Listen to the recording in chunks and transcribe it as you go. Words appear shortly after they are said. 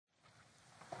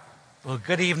Well,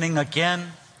 good evening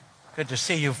again. Good to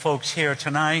see you folks here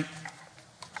tonight.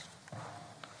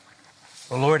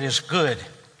 The Lord is good,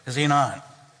 is he not?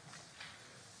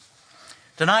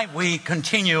 Tonight we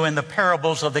continue in the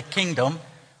parables of the kingdom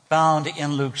found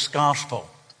in Luke's gospel.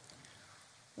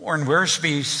 Warren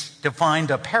Wiersbe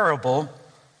defined a parable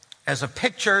as a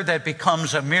picture that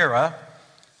becomes a mirror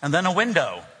and then a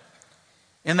window.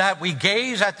 In that we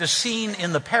gaze at the scene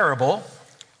in the parable,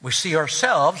 we see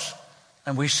ourselves,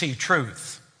 and we see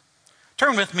truth.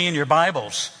 Turn with me in your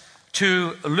Bibles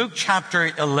to Luke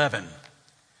chapter 11,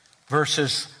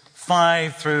 verses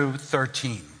 5 through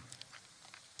 13.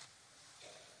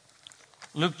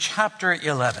 Luke chapter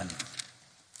 11.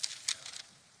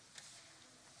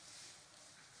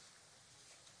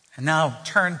 And now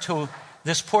turn to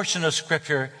this portion of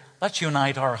Scripture. Let's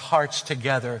unite our hearts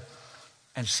together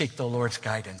and seek the Lord's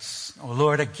guidance. Oh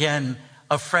Lord, again,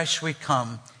 afresh we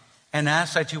come and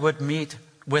ask that you would meet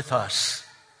with us.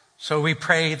 So we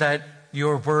pray that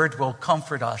your word will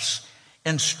comfort us,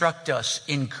 instruct us,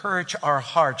 encourage our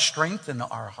hearts, strengthen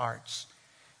our hearts.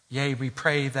 Yea, we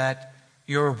pray that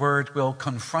your word will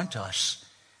confront us,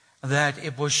 that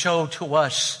it will show to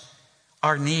us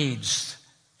our needs,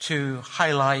 to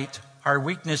highlight our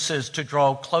weaknesses, to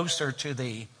draw closer to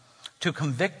thee, to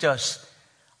convict us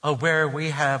of where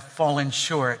we have fallen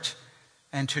short,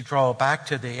 and to draw back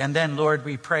to thee. And then, Lord,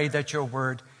 we pray that your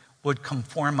word would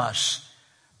conform us,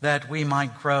 that we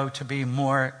might grow to be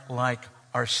more like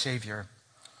our Savior.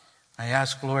 I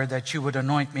ask, Lord, that you would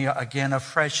anoint me again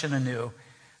afresh and anew,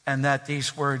 and that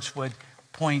these words would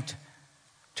point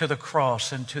to the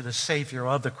cross and to the Savior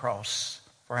of the cross.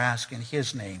 For I ask in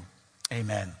his name,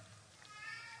 amen.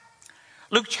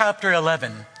 Luke chapter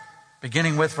 11,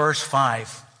 beginning with verse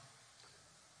 5.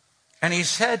 And he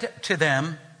said to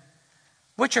them,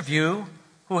 which of you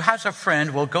who has a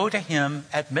friend will go to him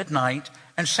at midnight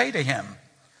and say to him,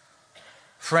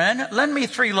 friend, lend me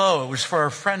 3 loaves, for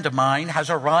a friend of mine has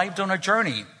arrived on a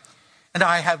journey, and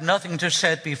I have nothing to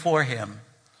set before him.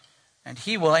 And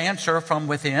he will answer from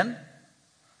within,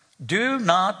 do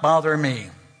not bother me.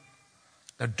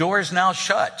 The door is now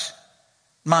shut.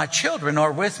 My children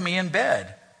are with me in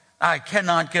bed. I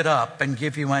cannot get up and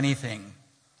give you anything.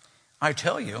 I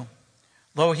tell you,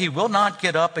 though he will not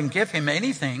get up and give him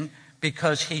anything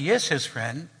because he is his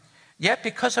friend, yet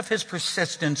because of his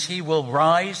persistence, he will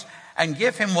rise and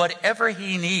give him whatever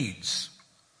he needs.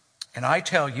 And I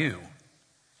tell you,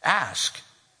 ask,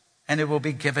 and it will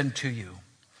be given to you.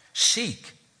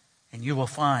 Seek, and you will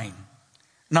find.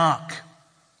 Knock,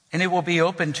 and it will be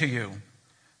open to you.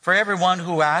 For everyone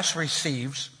who asks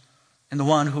receives, and the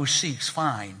one who seeks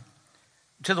finds.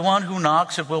 To the one who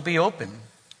knocks, it will be open.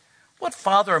 What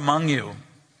father among you,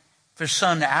 if his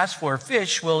son asks for a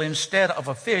fish, will instead of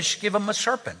a fish give him a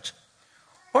serpent?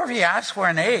 Or if he asks for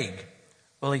an egg,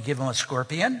 will he give him a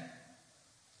scorpion?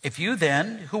 If you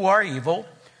then, who are evil,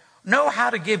 know how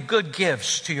to give good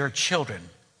gifts to your children,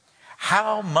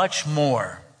 how much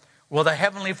more will the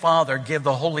Heavenly Father give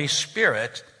the Holy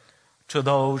Spirit to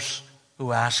those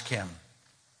who ask him?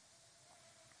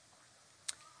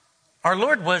 Our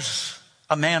Lord was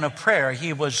a man of prayer.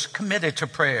 He was committed to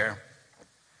prayer.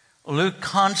 Luke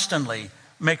constantly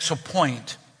makes a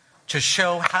point to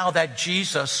show how that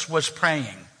Jesus was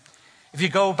praying. If you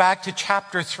go back to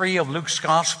chapter 3 of Luke's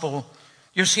gospel,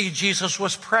 you see Jesus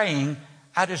was praying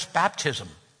at his baptism.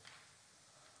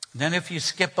 Then if you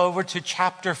skip over to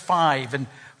chapter 5 and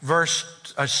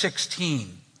verse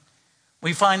 16,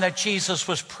 we find that Jesus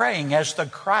was praying as the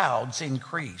crowds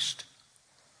increased.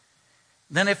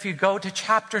 Then if you go to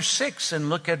chapter 6 and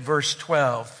look at verse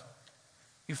 12,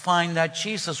 you find that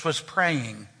Jesus was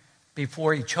praying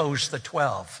before he chose the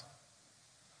 12.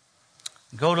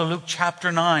 Go to Luke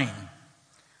chapter 9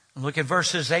 and look at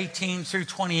verses 18 through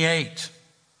 28.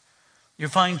 You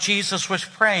find Jesus was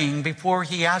praying before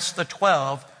he asked the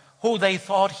 12 who they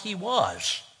thought he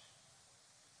was.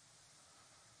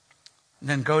 And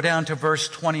then go down to verse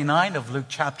 29 of Luke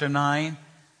chapter 9.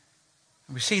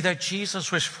 We see that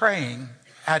Jesus was praying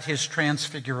at his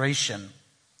transfiguration.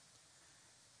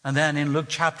 And then in Luke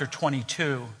chapter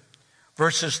 22,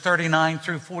 verses 39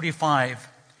 through 45,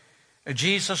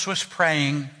 Jesus was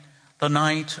praying the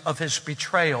night of his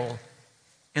betrayal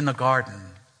in the garden.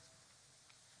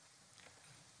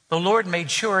 The Lord made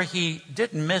sure he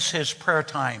didn't miss his prayer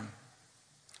time.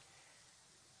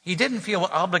 He didn't feel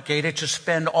obligated to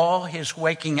spend all his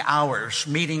waking hours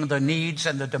meeting the needs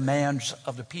and the demands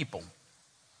of the people.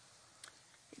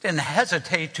 He didn't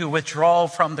hesitate to withdraw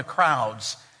from the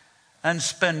crowds and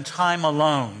spend time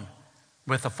alone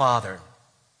with the Father.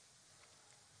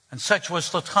 And such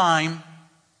was the time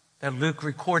that Luke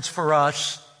records for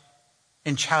us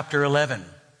in chapter 11.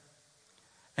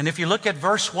 And if you look at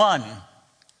verse 1,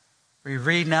 we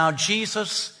read, "Now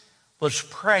Jesus was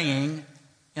praying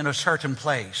in a certain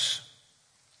place.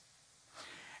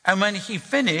 And when he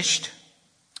finished,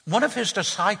 one of his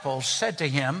disciples said to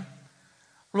him,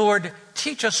 'Lord,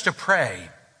 teach us to pray,'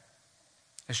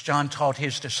 as John taught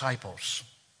his disciples."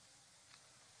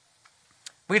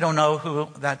 We don't know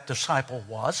who that disciple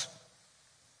was,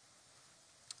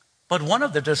 but one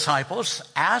of the disciples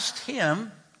asked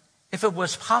him if it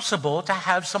was possible to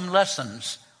have some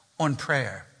lessons on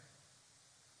prayer.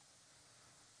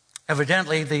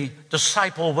 Evidently, the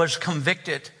disciple was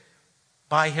convicted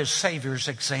by his Savior's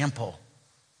example,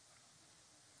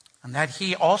 and that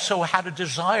he also had a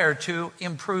desire to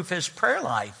improve his prayer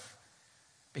life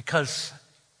because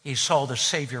he saw the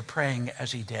Savior praying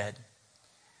as he did.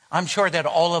 I'm sure that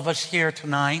all of us here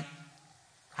tonight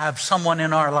have someone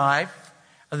in our life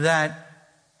that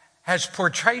has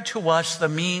portrayed to us the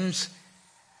means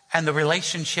and the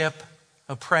relationship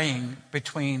of praying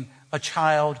between a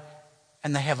child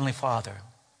and the Heavenly Father.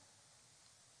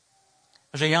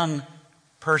 As a young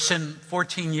person,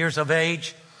 14 years of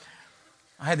age,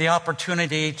 I had the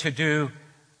opportunity to do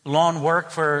lawn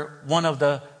work for one of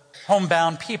the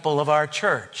homebound people of our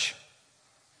church.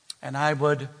 And I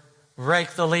would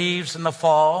rake the leaves in the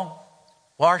fall,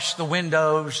 wash the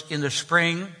windows in the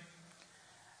spring,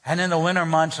 and in the winter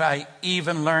months I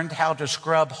even learned how to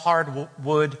scrub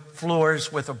hardwood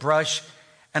floors with a brush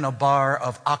and a bar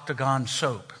of Octagon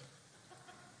soap.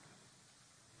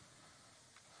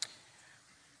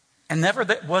 And never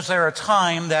was there a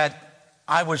time that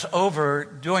I was over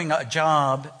doing a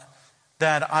job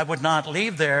that I would not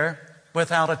leave there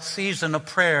without a season of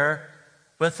prayer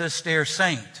with this dear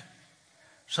saint.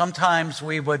 Sometimes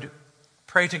we would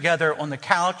pray together on the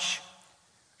couch.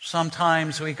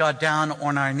 Sometimes we got down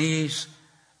on our knees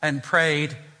and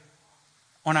prayed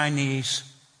on our knees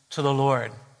to the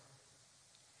Lord.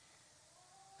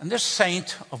 And this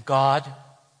saint of God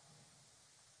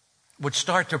would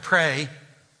start to pray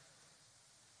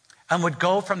and would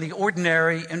go from the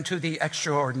ordinary into the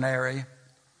extraordinary,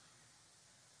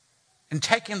 and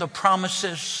taking the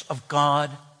promises of God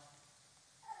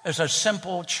as a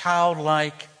simple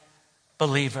childlike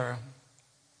believer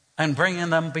and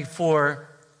bringing them before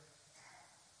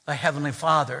the Heavenly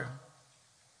Father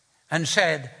and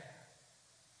said,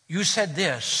 "You said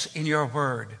this in your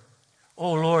word.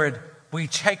 Oh Lord, we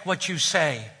take what you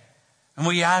say and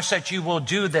we ask that you will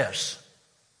do this."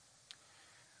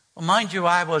 Well, mind you,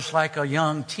 I was like a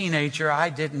young teenager. I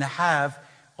didn't have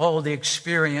all the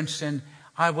experience, and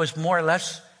I was more or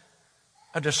less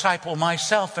a disciple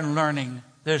myself in learning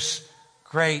this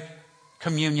great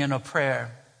communion of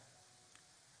prayer.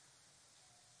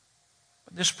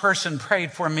 This person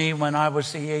prayed for me when I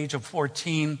was the age of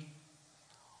 14,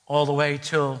 all the way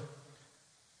till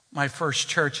my first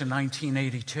church in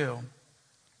 1982.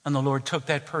 And the Lord took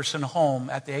that person home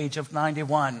at the age of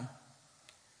 91.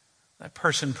 That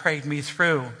person prayed me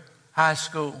through high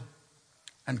school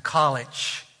and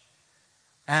college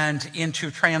and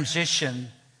into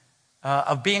transition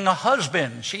of being a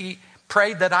husband. She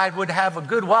prayed that I would have a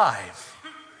good wife.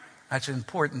 That's an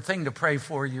important thing to pray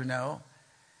for, you know.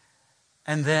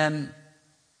 And then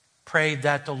prayed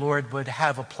that the Lord would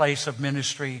have a place of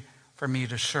ministry for me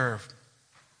to serve.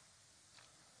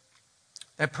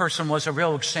 That person was a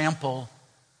real example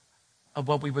of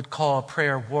what we would call a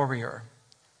prayer warrior.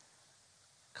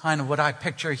 Kind of what I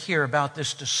picture here about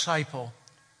this disciple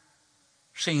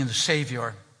seeing the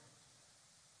Savior.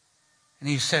 And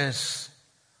he says,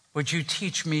 "Would you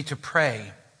teach me to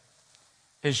pray?"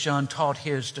 as John taught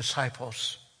his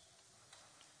disciples.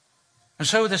 And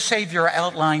so the Savior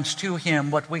outlines to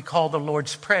him what we call the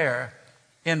Lord's Prayer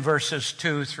in verses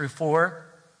 2 through 4.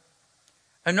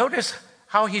 And notice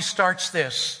how he starts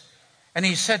this. "And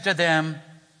he said to them,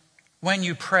 when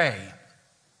you pray,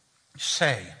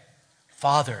 say,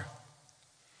 Father,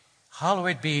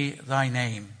 hallowed be thy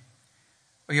name.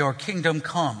 Your kingdom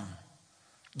come.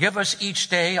 Give us each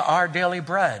day our daily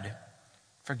bread.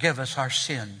 Forgive us our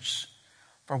sins,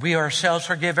 for we ourselves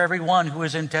forgive everyone who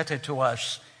is indebted to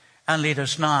us. And lead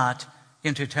us not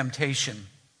into temptation."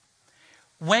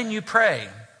 When you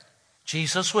pray,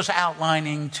 Jesus was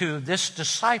outlining to this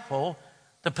disciple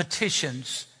the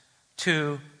petitions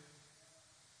to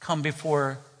come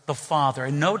before the Father.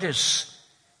 And notice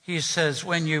he says,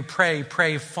 when you pray,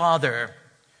 pray Father.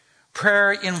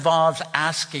 Prayer involves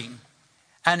asking.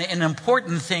 And an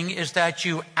important thing is that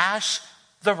you ask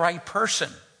the right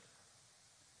person.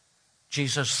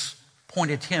 Jesus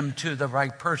pointed him to the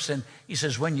right person. He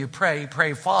says, when you pray,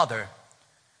 pray Father.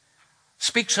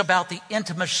 speaks about the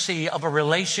intimacy of a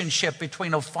relationship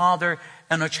between a father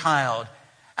and a child.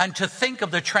 And to think of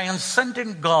the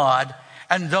transcendent God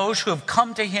and those who have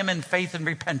come to him in faith and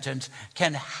repentance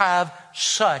can have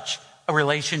such a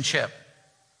relationship.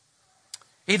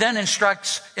 He then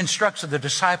instructs the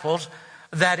disciples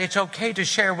that it's okay to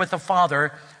share with the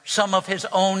Father some of his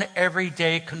own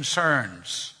everyday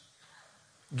concerns.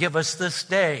 Give us this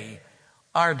day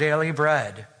our daily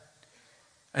bread.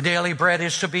 A daily bread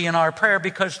is to be in our prayer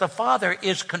because the Father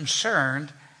is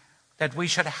concerned that we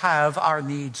should have our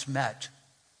needs met.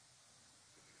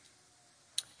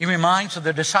 He reminds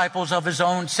the disciples of his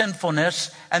own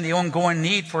sinfulness and the ongoing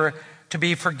need to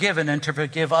be forgiven and to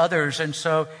forgive others. And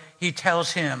so he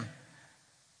tells him,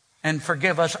 and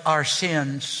forgive us our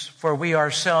sins, for we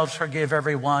ourselves forgive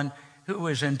everyone who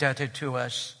is indebted to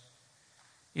us.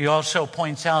 He also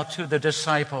points out to the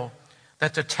disciple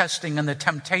that the testing and the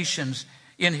temptations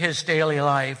in his daily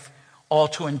life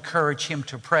ought to encourage him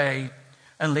to pray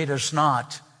and lead us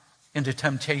not into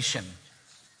temptation.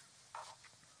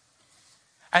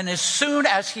 And as soon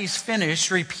as he's finished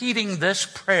repeating this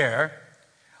prayer,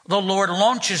 the Lord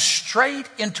launches straight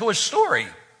into a story.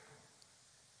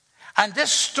 And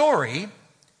this story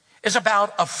is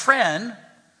about a friend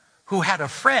who had a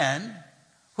friend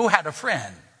who had a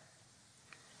friend.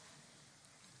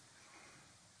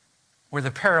 Or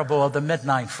the parable of the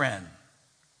midnight friend.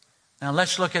 Now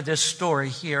let's look at this story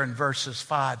here in verses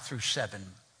 5 through 7.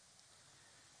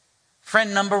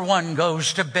 Friend number 1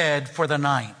 goes to bed for the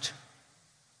night.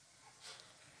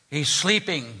 He's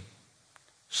sleeping,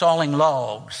 sawing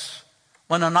logs.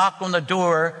 When a knock on the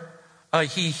door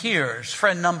he hears,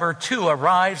 friend number 2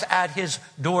 arrives at his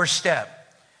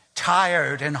doorstep,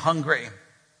 tired and hungry.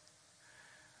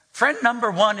 Friend number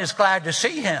 1 is glad to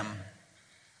see him,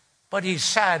 but he's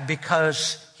sad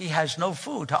because he has no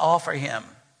food to offer him.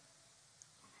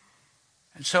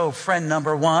 And so friend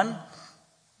number 1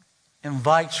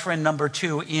 invites friend number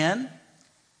 2 in.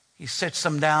 He sits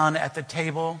them down at the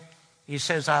table. He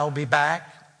says, I'll be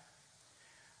back.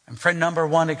 And friend number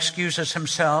 1 excuses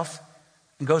himself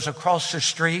and goes across the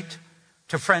street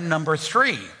to friend number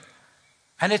 3.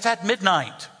 And it's at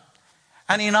midnight.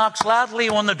 And he knocks loudly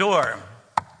on the door,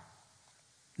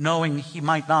 knowing he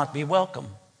might not be welcome.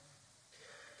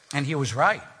 And he was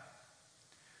right.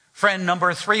 Friend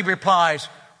number 3 replies,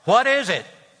 what is it?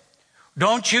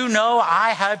 Don't you know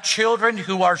I have children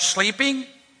who are sleeping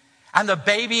and the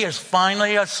baby is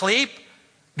finally asleep?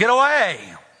 Get away.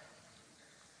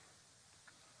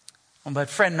 But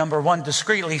friend number 1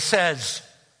 discreetly says,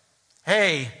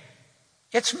 hey,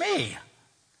 it's me.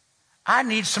 I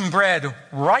need some bread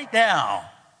right now.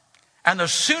 And the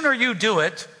sooner you do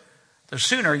it, the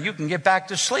sooner you can get back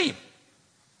to sleep.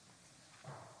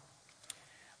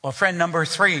 Well, friend number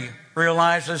 3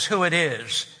 realizes who it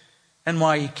is and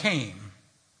why he came.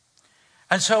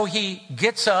 And so he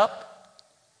gets up,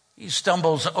 he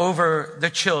stumbles over the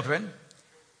children,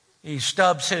 he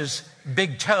stubs his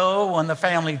big toe on the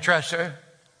family dresser,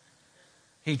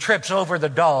 he trips over the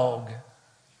dog,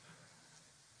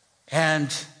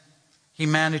 and he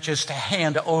manages to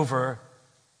hand over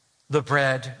the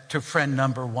bread to friend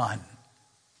number 1.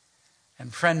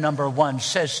 And friend number 1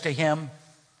 says to him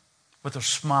with a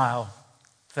smile,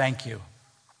 thank you.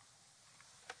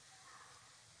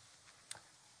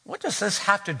 What does this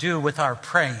have to do with our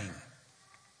praying?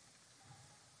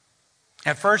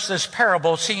 At first, this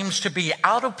parable seems to be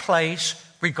out of place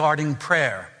regarding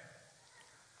prayer,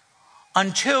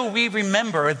 until we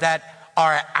remember that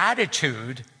our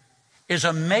attitude is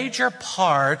a major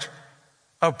part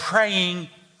of praying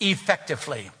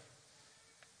effectively.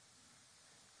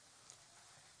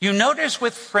 You notice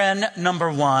with friend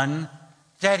number 1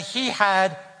 that he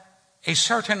had a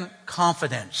certain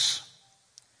confidence.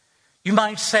 You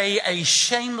might say a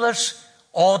shameless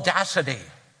audacity.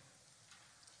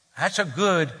 That's a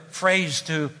good phrase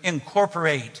to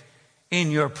incorporate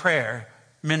in your prayer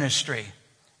ministry,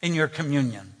 in your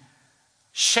communion.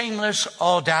 Shameless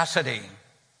audacity.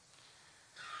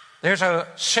 There's a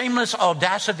shameless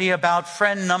audacity about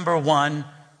friend number 1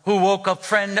 who woke up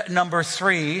friend number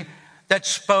 3 that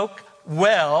spoke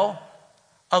well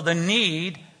of the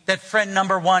need that friend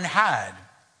number 1 had.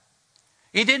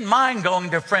 He didn't mind going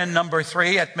to friend number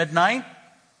 3 at midnight.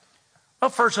 Well,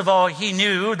 first of all, he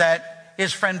knew that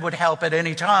his friend would help at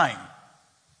any time.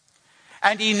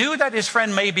 And he knew that his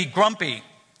friend may be grumpy,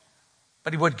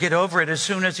 but he would get over it as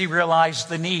soon as he realized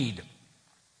the need.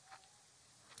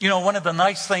 You know, one of the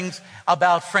nice things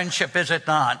about friendship, is it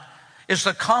not, is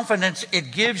the confidence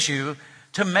it gives you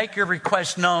to make your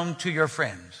request known to your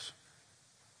friends.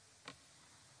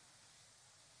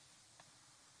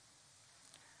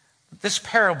 This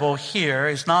parable here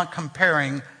is not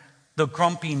comparing the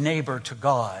grumpy neighbor to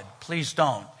God. Please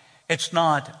don't. It's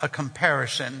not a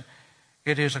comparison.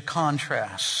 It is a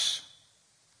contrast.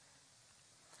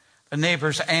 The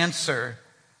neighbor's answer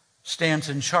stands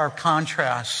in sharp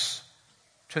contrast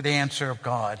to the answer of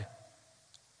God.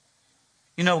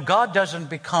 You know, God doesn't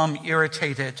become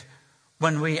irritated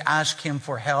when we ask him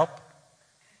for help.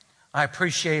 I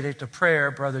appreciated the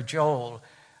prayer, Brother Joel,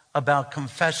 about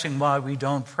confessing why we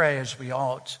don't pray as we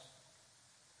ought.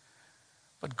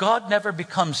 But God never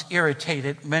becomes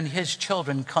irritated when his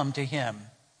children come to him.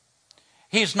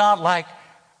 He's not like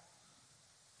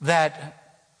that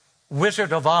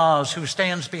Wizard of Oz who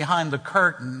stands behind the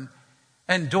curtain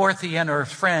and Dorothy and her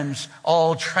friends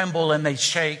all tremble and they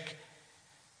shake.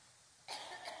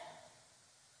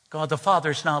 God the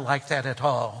Father's not like that at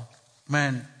all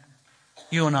when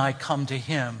you and I come to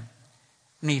him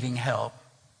needing help.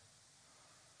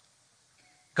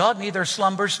 God neither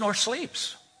slumbers nor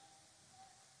sleeps.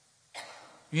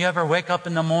 You ever wake up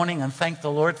in the morning and thank the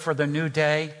Lord for the new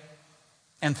day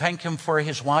and thank him for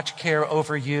his watch care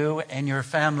over you and your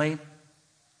family?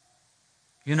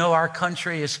 You know, our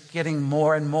country is getting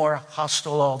more and more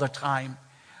hostile all the time.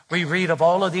 We read of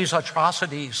all of these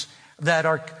atrocities that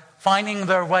are finding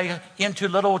their way into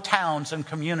little towns and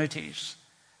communities.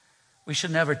 We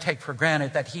should never take for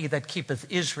granted that he that keepeth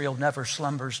Israel never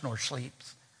slumbers nor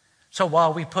sleeps. So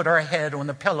while we put our head on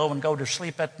the pillow and go to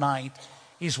sleep at night,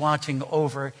 he's watching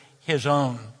over his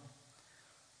own.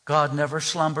 God never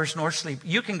slumbers nor sleeps.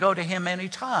 You can go to him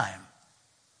anytime.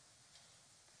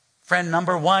 Friend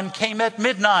number one came at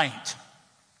midnight.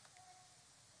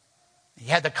 He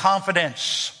had the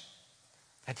confidence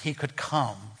that he could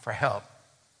come for help.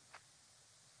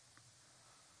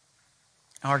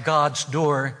 Our God's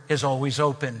door is always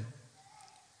open.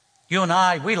 You and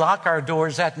I, we lock our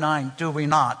doors at night, do we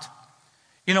not?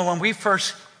 You know, when we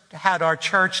first had our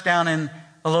church down in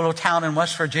a little town in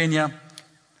West Virginia,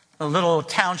 the little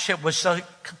township was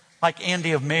like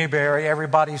Andy of Mayberry.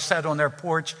 Everybody sat on their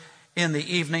porch in the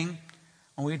evening,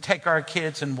 and we'd take our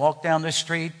kids and walk down the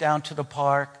street, down to the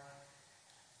park.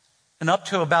 And up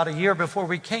to about a year before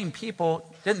we came,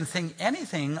 people didn't think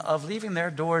anything of leaving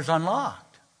their doors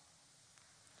unlocked.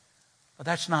 But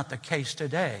that's not the case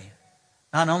today.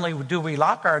 Not only do we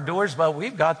lock our doors, but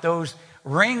we've got those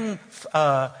ring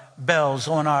bells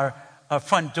on our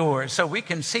front doors so we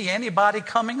can see anybody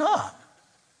coming up.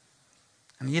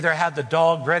 And either have the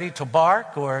dog ready to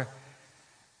bark or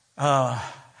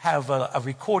have a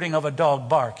recording of a dog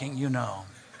barking, you know.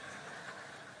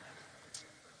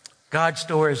 God's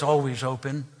door is always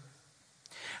open.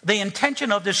 The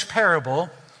intention of this parable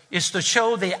is to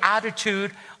show the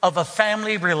attitude of a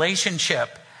family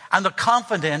relationship and the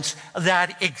confidence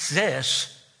that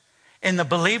exists in the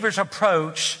believer's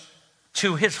approach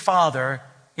to his Father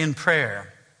in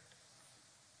prayer.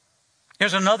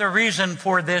 There's another reason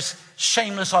for this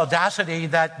shameless audacity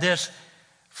that this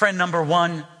friend number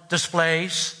one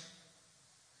displays.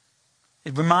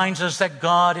 It reminds us that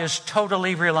God is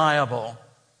totally reliable.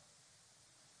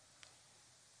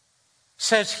 It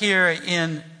says here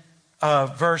in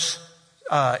verse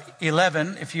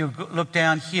 11, if you look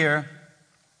down here,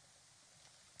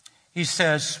 he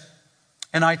says,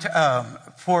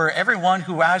 for everyone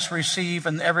who asks receive,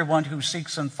 and everyone who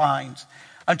seeks and finds.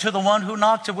 Unto the one who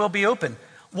knocks it will be open.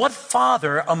 What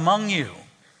father among you,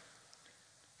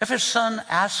 if his son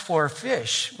asks for a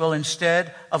fish, will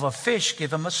instead of a fish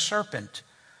give him a serpent?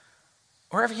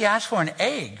 Or if he asks for an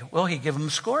egg, will he give him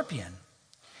a scorpion?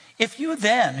 If you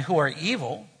then, who are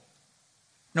evil,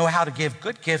 know how to give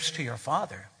good gifts to your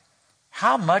Father,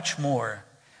 how much more?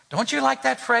 Don't you like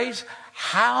that phrase?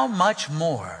 How much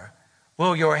more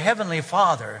will your heavenly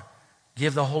Father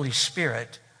give the Holy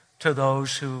Spirit to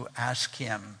those who ask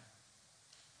him?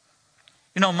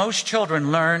 You know, most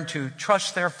children learn to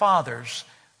trust their fathers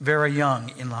very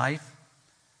young in life.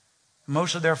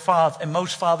 Most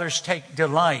fathers take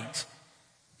delight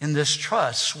in this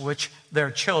trust which their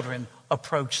children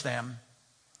approach them.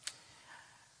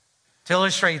 To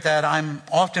illustrate that, I'm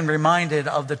often reminded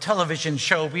of the television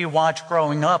show we watched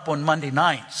growing up on Monday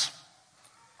nights.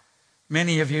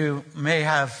 Many of you may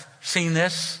have seen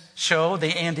this show,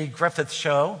 the Andy Griffith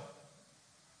Show.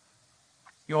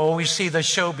 You always see the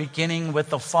show beginning with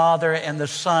the father and the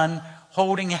son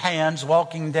holding hands,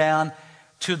 walking down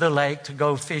to the lake to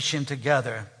go fishing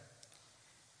together.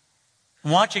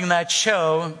 Watching that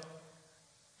show,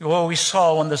 you always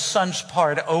saw on the son's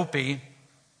part, Opie,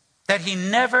 that he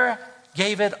never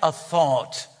gave it a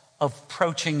thought of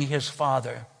approaching his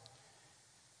father.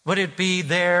 Would it be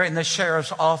there in the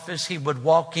sheriff's office, he would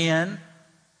walk in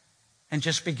and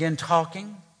just begin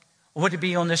talking? Would it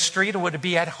be on the street, or would it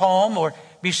be at home, or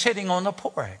be sitting on the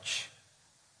porch?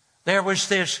 There was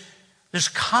this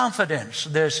confidence,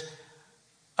 this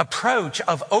approach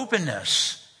of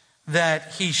openness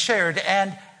that he shared,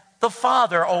 and the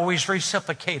Father always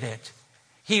reciprocated.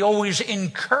 He always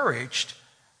encouraged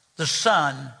the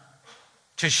Son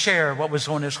to share what was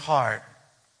on his heart.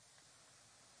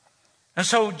 And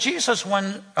so Jesus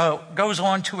goes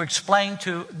on to explain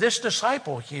to this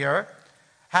disciple here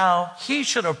how he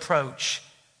should approach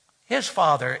his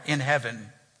Father in heaven.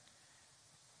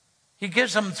 He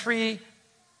gives him 3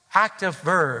 active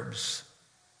verbs,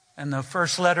 and the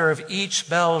first letter of each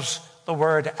spells the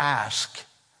word ask.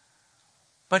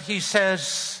 But he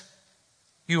says,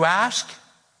 you ask,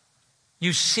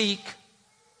 you seek,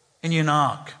 and you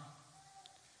knock.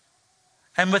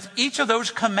 And with each of those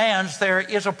commands, there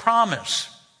is a promise.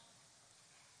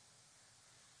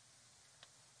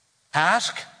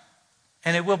 Ask,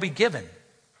 and it will be given.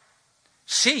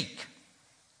 Seek,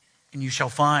 and you shall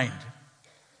find.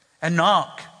 And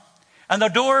knock, and the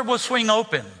door will swing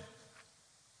open.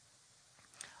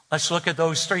 Let's look at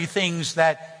those 3 things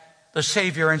that the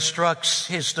Savior instructs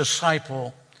his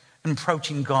disciple in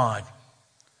approaching God.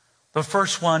 The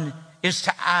first one is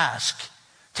to ask.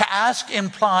 To ask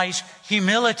implies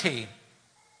humility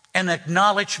and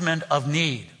acknowledgement of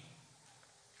need.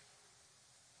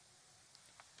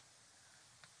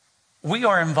 We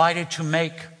are invited to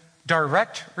make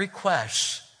direct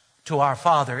requests to our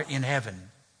Father in heaven.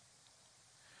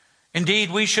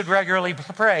 Indeed, we should regularly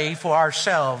pray for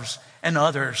ourselves and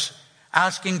others,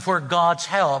 asking for God's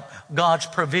help, God's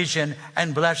provision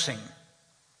and blessing.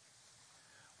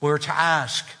 We're to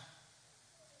ask,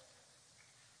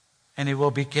 and it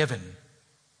will be given.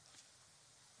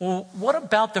 Well, what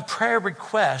about the prayer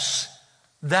requests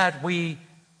that we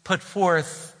put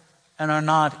forth and are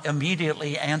not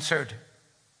immediately answered?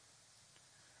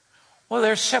 Well,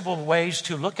 there are several ways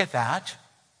to look at that.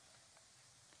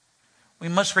 We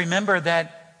must remember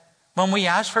that when we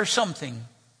ask for something,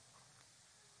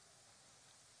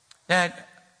 that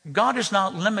God is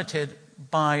not limited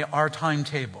by our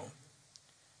timetable.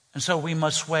 And so we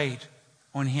must wait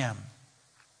on him.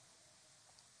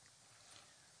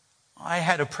 I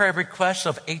had a prayer request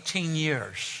of 18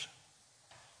 years.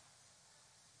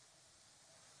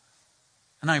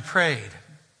 And I prayed.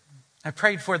 I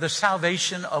prayed for the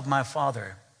salvation of my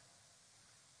father.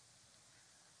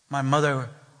 My mother,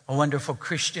 a wonderful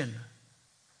Christian,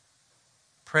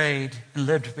 prayed and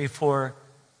lived before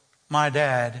my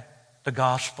dad the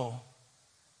gospel.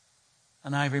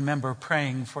 And I remember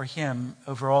praying for him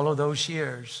over all of those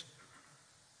years.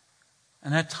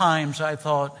 And at times I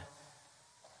thought,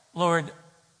 Lord,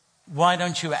 why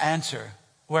don't you answer?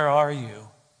 Where are you?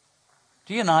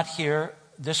 Do you not hear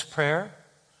this prayer?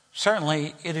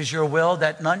 Certainly it is your will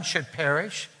that none should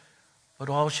perish, but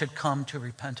all should come to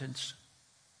repentance.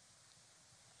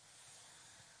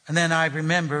 And then I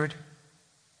remembered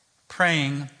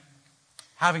praying,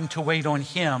 having to wait on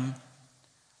him,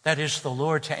 that is the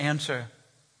Lord, to answer.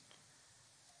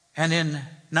 And in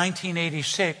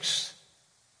 1986,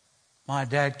 my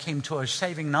dad came to a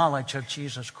saving knowledge of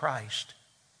Jesus Christ.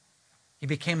 He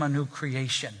became a new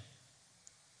creation.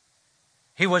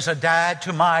 He was a dad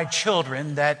to my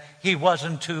children that he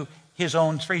wasn't to his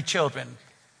own 3 children.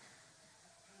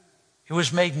 He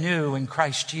was made new in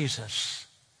Christ Jesus.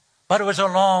 But it was a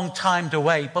long time to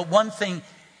wait. But one thing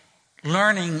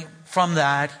learning from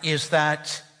that is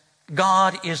that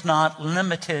God is not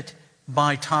limited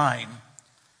by time,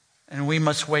 and we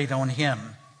must wait on him.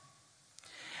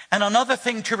 And another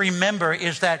thing to remember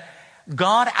is that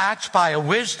God acts by a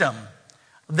wisdom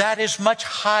that is much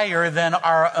higher than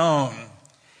our own.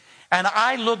 And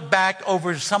I look back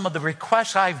over some of the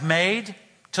requests I've made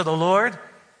to the Lord,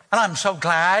 and I'm so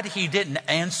glad he didn't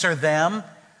answer them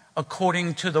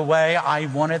according to the way I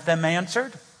wanted them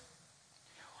answered.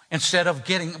 Instead of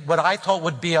getting what I thought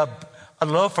would be a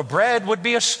loaf of bread, would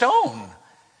be a stone.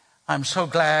 I'm so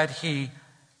glad he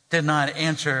did not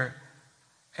answer.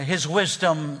 His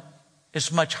wisdom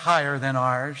is much higher than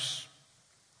ours.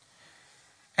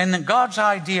 And then God's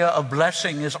idea of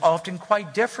blessing is often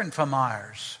quite different from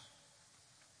ours.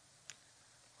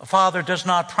 A father does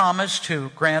not promise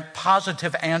to grant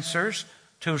positive answers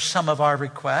to some of our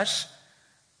requests,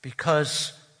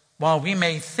 because while we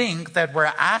may think that we're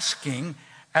asking,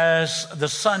 as the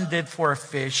son did for a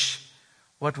fish,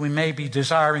 what we may be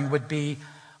desiring would be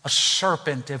a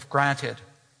serpent if granted.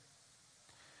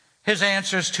 His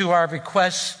answers to our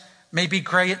requests may be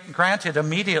granted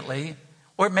immediately,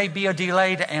 or it may be a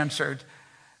delayed answer.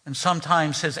 And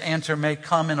sometimes his answer may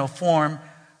come in a form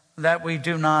that we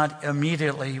do not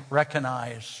immediately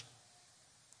recognize.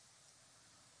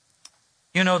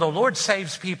 You know, the Lord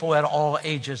saves people at all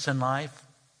ages in life.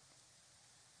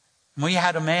 We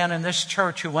had a man in this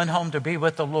church who went home to be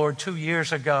with the Lord 2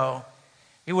 years ago.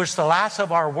 He was the last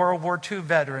of our World War II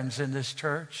veterans in this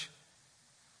church.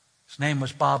 His name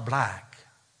was Bob Black.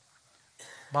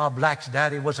 Bob Black's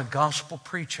daddy was a gospel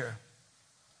preacher.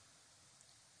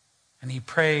 And he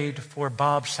prayed for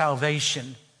Bob's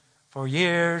salvation for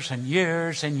years and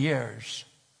years and years.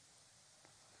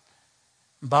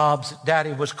 Bob's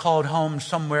daddy was called home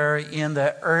somewhere in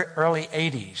the early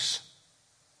 80s.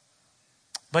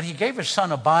 But he gave his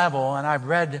son a Bible, and I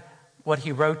read what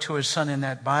he wrote to his son in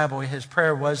that Bible. His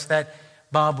prayer was that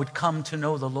Bob would come to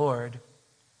know the Lord,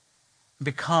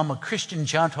 become a Christian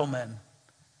gentleman,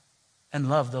 and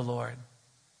love the Lord.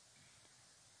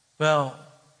 Well,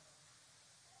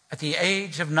 at the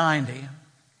age of 90,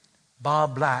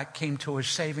 Bob Black came to a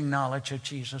saving knowledge of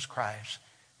Jesus Christ.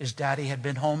 His daddy had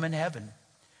been home in heaven.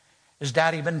 His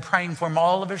daddy had been praying for him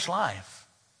all of his life.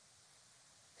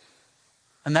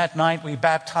 And that night we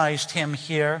baptized him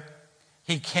here.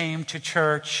 He came to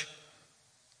church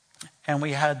and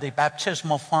we had the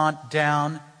baptismal font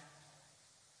down.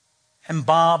 And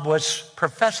Bob was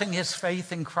professing his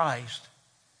faith in Christ.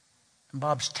 And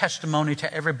Bob's testimony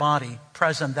to everybody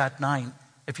present that night,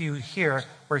 if you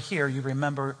were here, you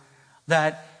remember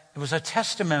that it was a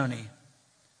testimony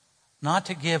not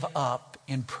to give up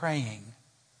in praying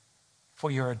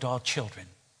for your adult children.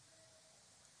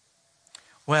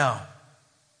 Well,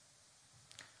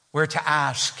 we're to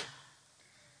ask.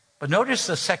 But notice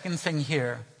the second thing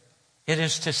here. It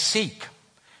is to seek.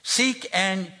 Seek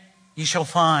and you shall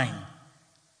find.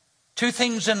 Two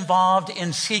things involved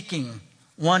in seeking.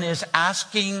 One is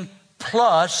asking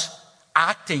plus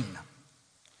acting.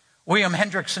 William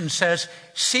Hendrickson says,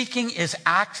 seeking is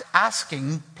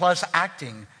asking plus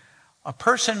acting. A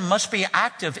person must be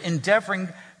active, endeavoring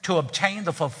to obtain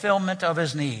the fulfillment of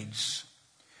his needs.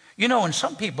 You know, in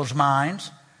some people's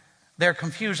minds, they're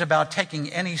confused about taking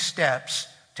any steps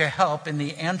to help in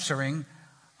the answering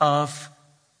of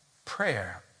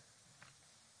prayer.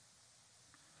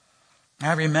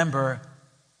 I remember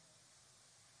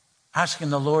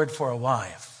asking the Lord for a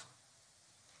wife.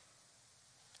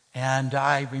 And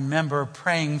I remember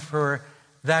praying for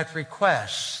that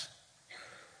request.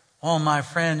 All my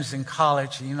friends in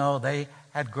college, you know, they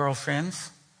had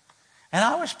girlfriends. And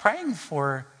I was praying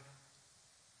for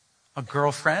a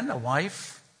girlfriend, a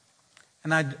wife.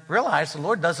 And I realized the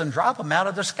Lord doesn't drop them out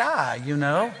of the sky, you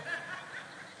know.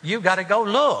 You got to go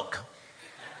look.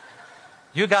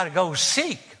 You got to go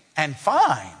seek and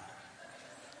find.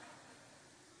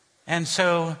 And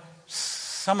so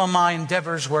some of my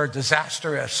endeavors were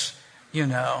disastrous, you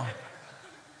know.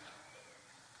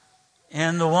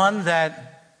 And the one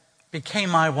that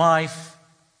became my wife,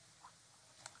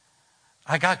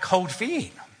 I got cold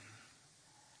feet.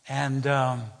 And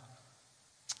I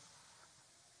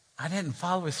didn't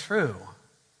follow through.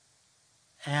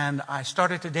 And I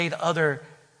started to date other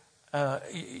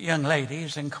young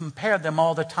ladies and compared them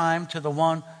all the time to the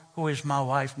one who is my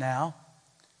wife now.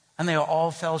 And they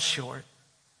all fell short.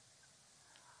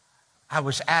 I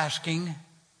was asking,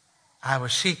 I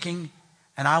was seeking,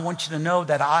 and I want you to know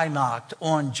that I knocked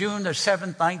on June the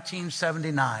 7th,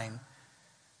 1979.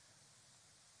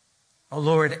 The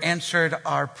Lord answered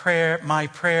my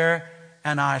prayer,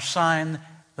 and I signed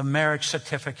the marriage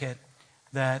certificate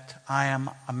that I am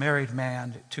a married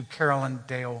man to Carolyn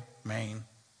Dale Main.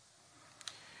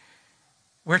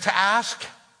 We're to ask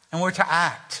and we're to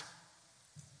act.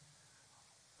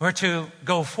 We're to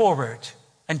go forward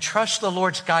and trust the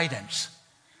Lord's guidance.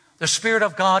 The Spirit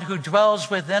of God who dwells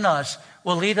within us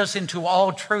will lead us into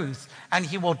all truth, and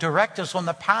He will direct us on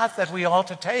the path that we ought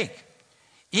to take.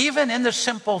 Even in the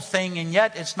simple thing, and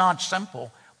yet it's not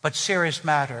simple, but serious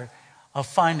matter of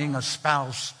finding a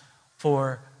spouse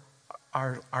for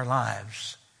our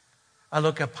lives. I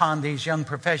look upon these young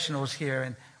professionals here,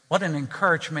 and what an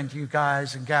encouragement you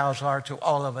guys and gals are to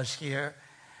all of us here.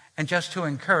 And just to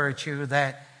encourage you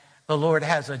that the Lord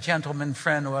has a gentleman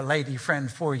friend or a lady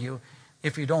friend for you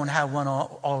if you don't have one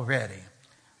already.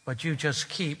 But you just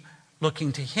keep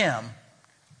looking to Him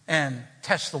and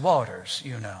test the waters,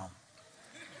 you know.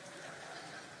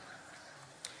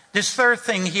 This third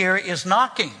thing here is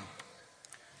knocking.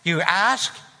 You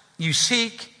ask, you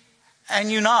seek,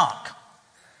 and you knock.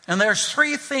 And there's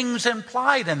three things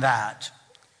implied in that.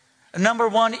 Number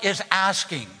one is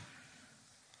asking.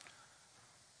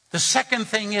 The second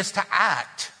thing is to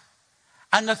act.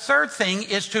 And the third thing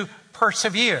is to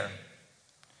persevere.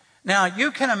 Now,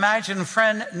 you can imagine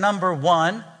friend number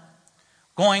one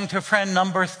going to friend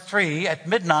number three at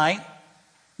midnight,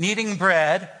 needing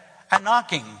bread, and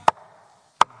knocking.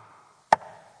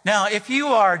 Now, if you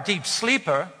are a deep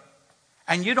sleeper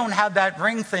and you don't have that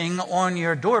ring thing on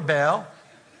your doorbell,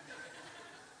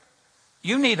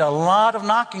 you need a lot of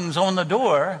knockings on the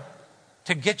door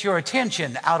to get your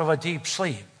attention out of a deep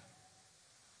sleep.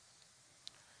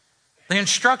 The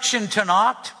instruction to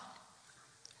knock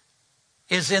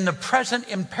is in the present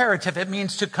imperative. It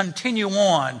means to continue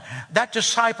on. That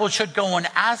disciple should go on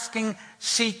asking,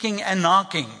 seeking, and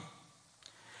knocking.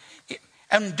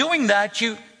 And doing that,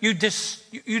 you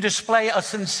display a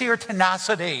sincere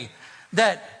tenacity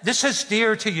that this is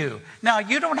dear to you. Now,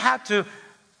 you don't have to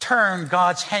turn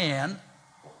God's hand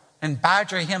and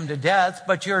badger him to death,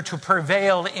 but you're to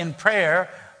prevail in prayer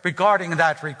regarding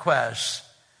that request.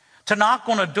 To knock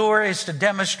on a door is to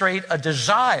demonstrate a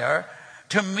desire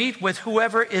to meet with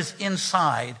whoever is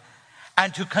inside.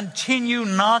 And to continue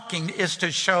knocking is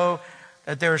to show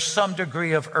that there is some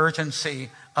degree of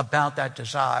urgency about that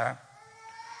desire.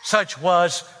 Such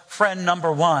was friend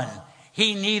number one.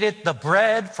 He needed the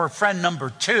bread for friend number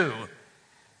two.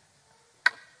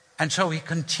 And so he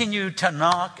continued to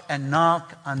knock and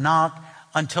knock and knock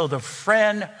until the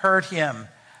friend heard him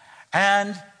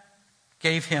and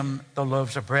gave him the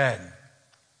loaves of bread.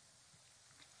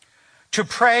 To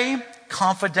pray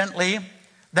confidently,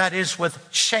 that is with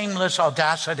shameless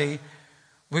audacity,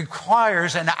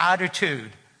 requires an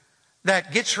attitude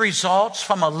that gets results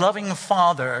from a loving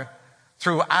Father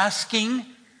through asking,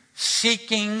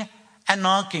 seeking, and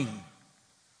knocking.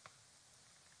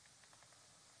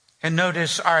 And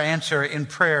notice our answer in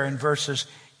prayer in verses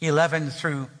 11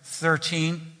 through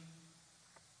 13.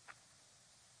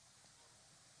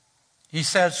 He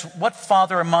says, "What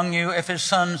father among you, if his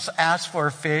sons ask for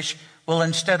a fish, will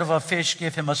instead of a fish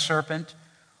give him a serpent?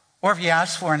 Or if he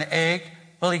asks for an egg,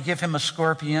 will he give him a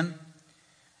scorpion?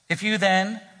 If you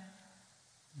then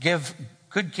give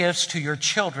good gifts to your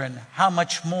children, how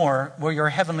much more will your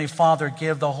heavenly Father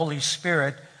give the Holy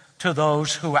Spirit to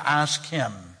those who ask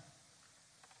him?"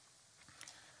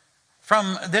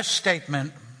 From this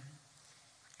statement,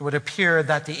 it would appear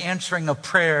that the answering of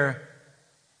prayer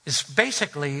is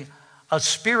basically a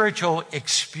spiritual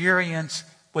experience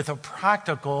with a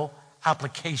practical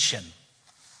application.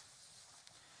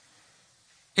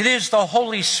 It is the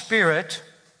Holy Spirit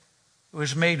who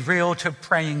is made real to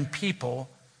praying people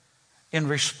in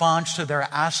response to their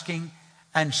asking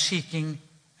and seeking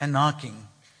and knocking.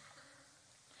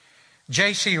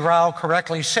 J.C. Ryle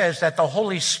correctly says that the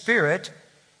Holy Spirit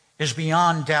is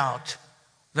beyond doubt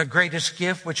the greatest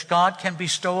gift which God can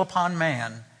bestow upon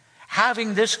man.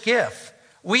 Having this gift,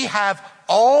 we have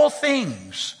all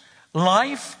things,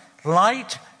 life,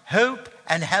 light, hope,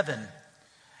 and heaven.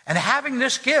 And having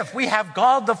this gift, we have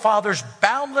God the Father's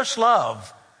boundless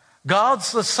love,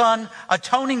 God's the Son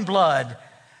atoning blood,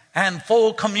 and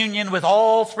full communion with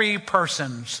all three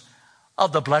persons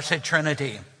of the Blessed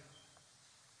Trinity.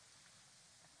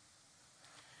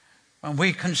 When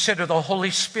we consider the Holy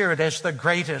Spirit as the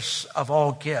greatest of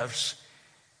all gifts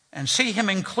and see him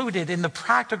included in the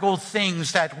practical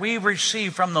things that we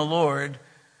receive from the Lord,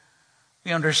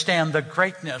 we understand the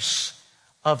greatness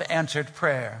of answered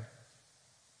prayer.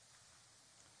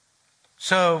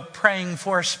 So praying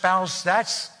for a spouse,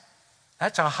 that's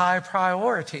a high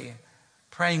priority.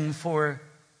 Praying for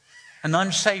an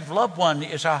unsaved loved one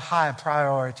is a high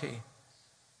priority.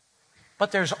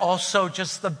 But there's also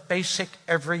just the basic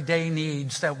everyday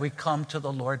needs that we come to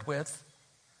the Lord with.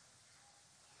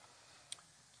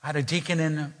 I had a deacon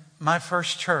in my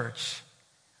first church,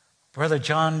 Brother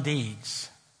John Deeds.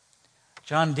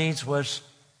 John Deeds was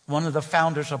one of the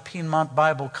founders of Piedmont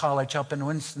Bible College up in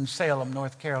Winston-Salem,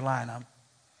 North Carolina.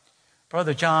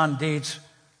 Brother John Deeds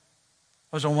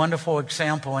was a wonderful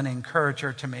example and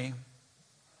encourager to me.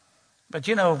 But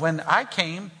you know, when I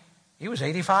came, he was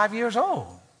 85 years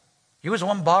old. He was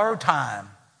on borrowed time.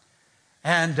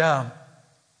 And the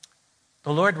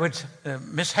Lord would,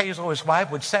 Miss Hazel, his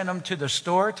wife, would send him to the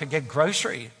store to get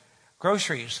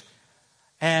groceries.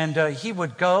 And he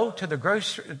would go to the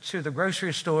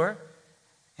grocery store,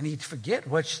 and he'd forget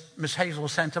what Miss Hazel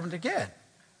sent him to get.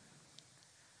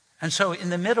 And so in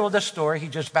the middle of the store,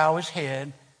 he'd just bow his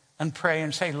head and pray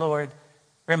and say, "Lord,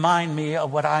 remind me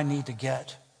of what I need to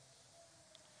get."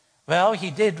 Well, he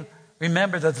did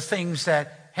remember the things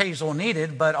that Hazel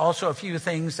needed, but also a few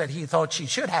things that he thought she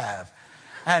should have.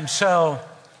 And so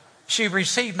she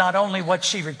received not only what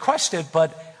she requested,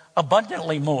 but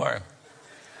abundantly more.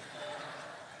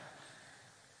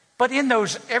 But in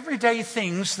those everyday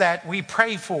things that we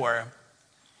pray for,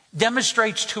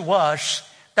 demonstrates to us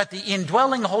that the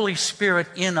indwelling Holy Spirit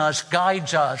in us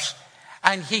guides us,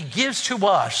 and he gives to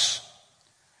us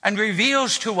and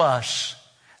reveals to us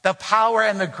the power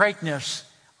and the greatness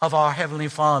of our Heavenly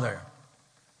Father.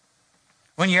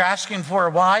 When you're asking for a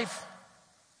wife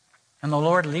and the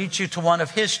Lord leads you to one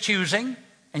of his choosing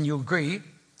and you agree,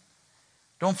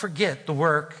 don't forget the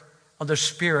work of the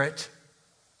Spirit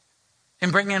in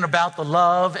bringing about the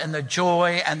love and the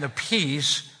joy and the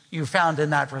peace you found in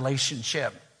that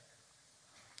relationship.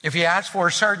 If you asked for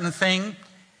a certain thing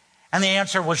and the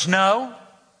answer was no,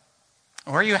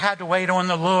 or you had to wait on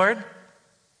the Lord,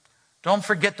 don't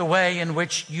forget the way in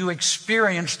which you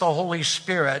experienced the Holy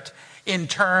Spirit in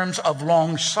terms of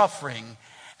long-suffering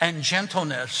and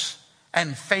gentleness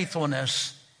and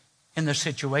faithfulness in the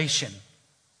situation.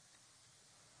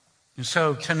 And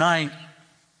so tonight,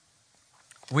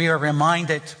 we are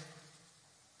reminded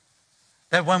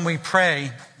that when we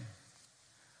pray,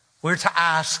 we're to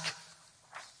ask.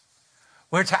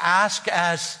 We're to ask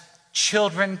as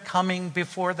children coming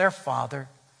before their Father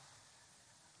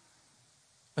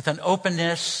with an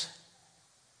openness,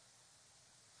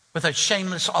 with a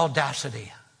shameless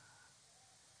audacity,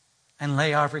 and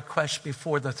lay our requests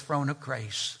before the throne of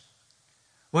grace.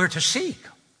 We're to seek.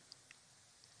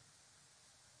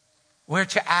 We're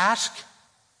to ask,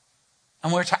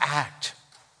 and we're to act.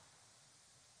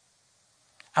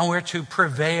 And we're to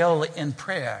prevail in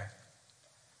prayer.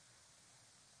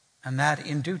 And that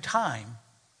in due time,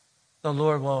 the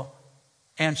Lord will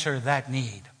answer that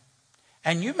need.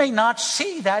 And you may not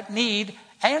see that need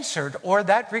answered or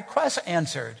that request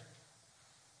answered,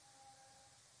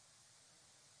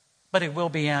 but it will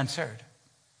be answered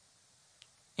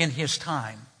in his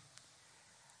time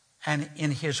and in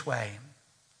his way.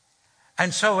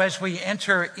 And so as we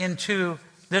enter into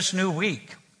this new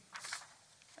week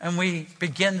and we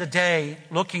begin the day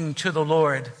looking to the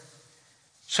Lord,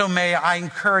 so may I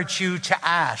encourage you to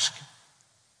ask,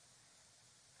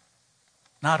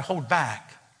 not hold back.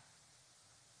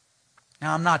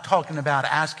 Now, I'm not talking about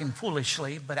asking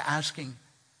foolishly, but asking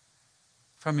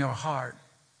from your heart.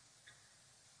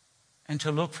 And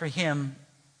to look for him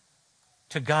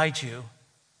to guide you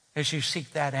as you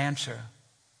seek that answer.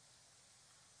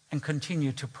 And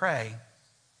continue to pray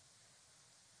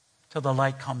till the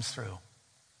light comes through.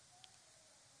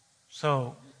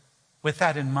 So, with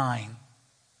that in mind,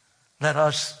 let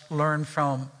us learn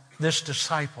from this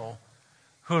disciple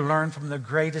who learned from the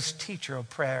greatest teacher of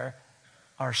prayer,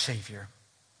 our Savior.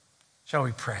 Shall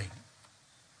we pray?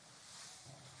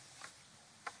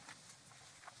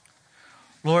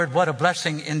 Lord, what a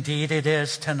blessing indeed it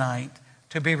is tonight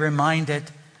to be reminded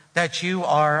that you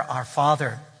are our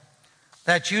Father,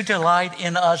 that you delight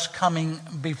in us coming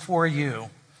before you,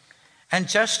 and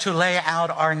just to lay out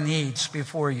our needs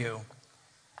before you,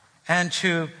 and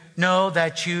to know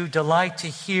that you delight to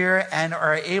hear and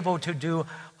are able to do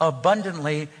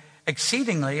abundantly,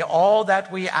 exceedingly, all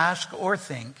that we ask or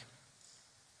think.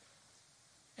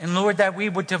 And Lord, that we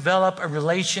would develop a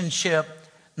relationship,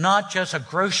 not just a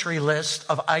grocery list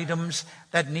of items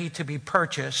that need to be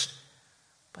purchased,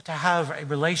 but to have a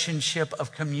relationship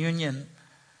of communion,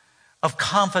 of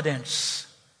confidence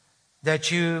that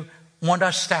you want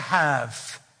us to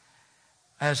have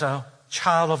as a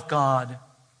child of God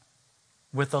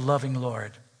with the loving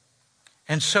Lord.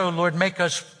 And so, Lord, make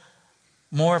us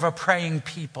more of a praying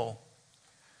people.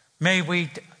 May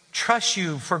we trust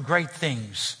you for great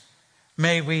things.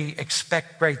 May we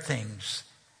expect great things.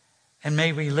 And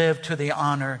may we live to the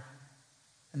honor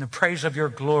and the praise of your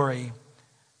glory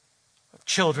of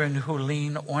children who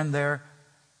lean on their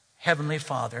Heavenly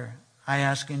Father. I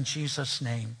ask in Jesus'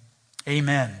 name,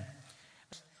 amen.